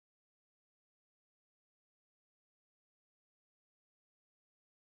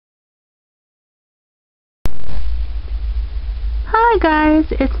Hi guys,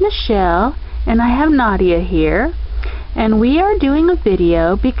 it's Michelle and I have Nadia here, and we are doing a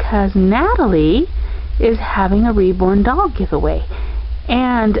video because Natalie is having a reborn doll giveaway,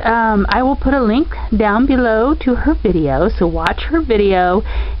 and I will put a link down below to her video, so watch her video.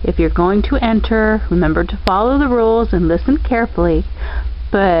 If you're going to enter, remember to follow the rules and listen carefully.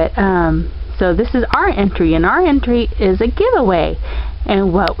 But so this is our entry, and our entry is a giveaway,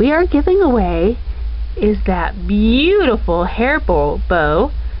 and what we are giving away is that beautiful hair bow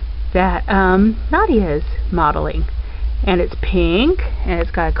that Nadia is modeling, and it's pink and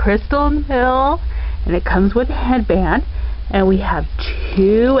it's got a crystal in the middle, and it comes with a headband, and we have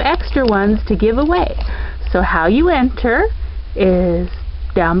 2 extra ones to give away. So how you enter is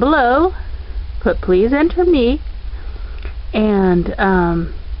down below, put please enter me, and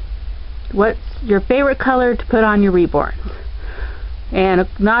what's your favorite color to put on your reborns. And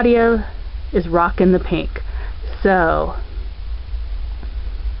Nadia is rocking the pink, so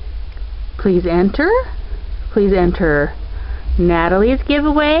please enter Natalie's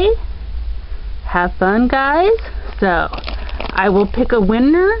giveaway. Have fun, guys. So I will pick a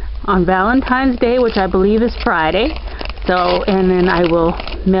winner on Valentine's Day, which I believe is Friday, so, and then I will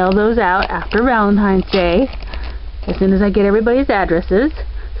mail those out after Valentine's Day as soon as I get everybody's addresses.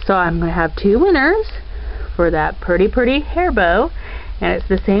 So I'm going to have 2 winners for that pretty hair bow, and it's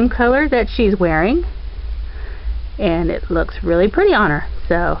the same color that she's wearing, and it looks really pretty on her.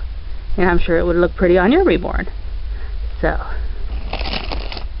 So, and I'm sure it would look pretty on your reborn. So,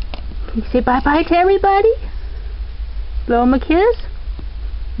 can you say bye-bye to everybody? Blow them a kiss?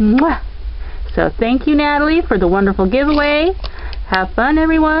 Mwah! So thank you, Natalie, for the wonderful giveaway. Have fun,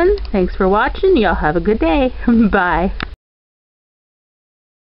 everyone. Thanks for watching. Y'all have a good day. Bye.